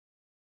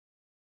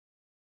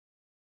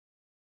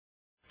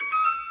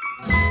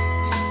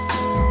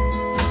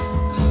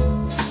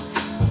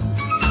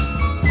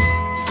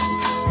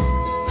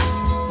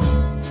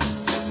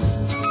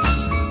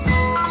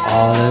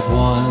All at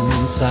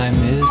once I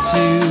miss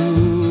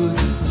you,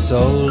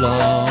 so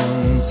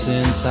long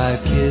since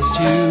I've kissed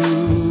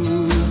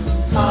you.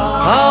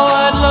 How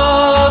I'd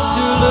love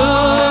to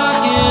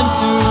look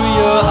into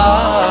your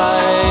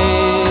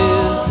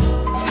eyes.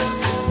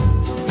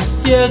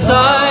 Yes,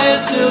 I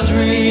still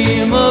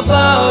dream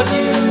about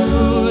you.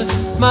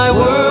 My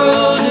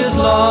world is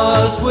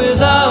lost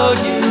without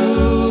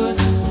you.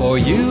 For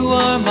you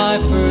are my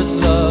first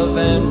love,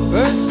 and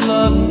first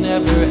love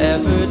never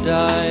ever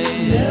dies.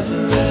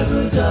 Never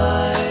ever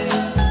dies.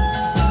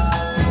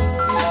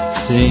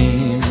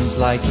 Seems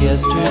like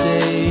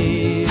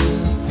yesterday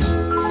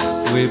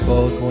we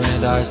both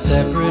went our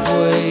separate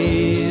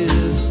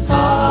ways.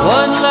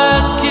 One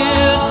last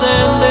kiss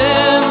and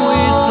then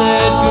we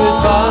said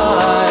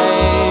goodbye.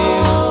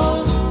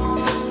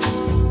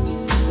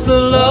 The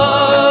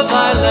love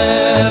I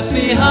left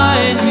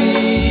behind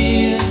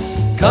me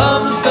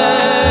comes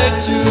back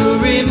to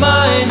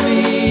remind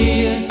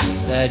me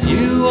that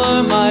you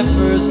are my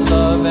first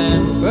love,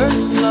 and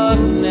first love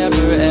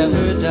never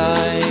ever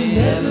dies.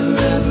 Never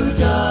ever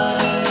dies.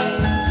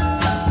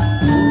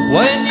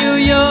 When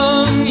you're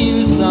young,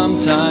 you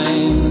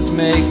sometimes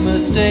make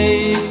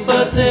mistakes,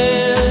 but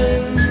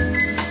then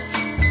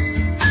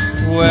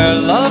where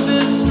love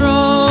is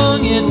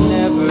strong, it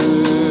never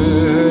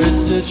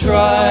hurts to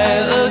try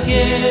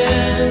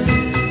again.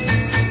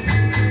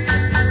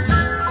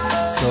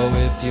 So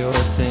if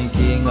you're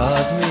thinking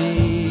of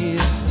me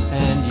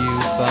and you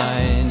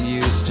find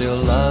you still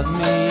love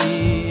me,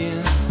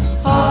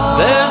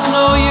 there's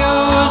no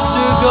use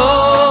to go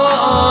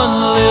on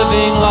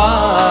living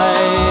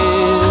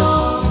lies.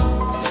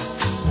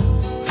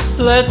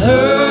 Let's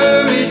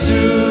hurry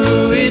to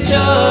each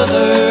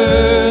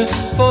other,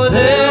 for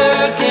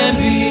there can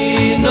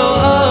be no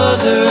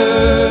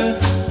other.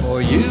 For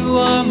you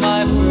are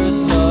my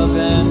first love,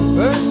 and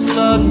first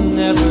love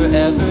never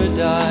ever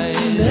dies.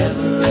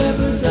 Never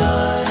ever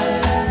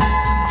dies.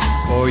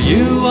 For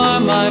you are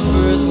my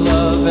first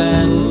love,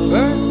 and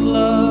first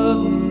love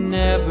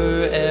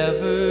never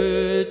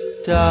ever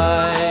dies.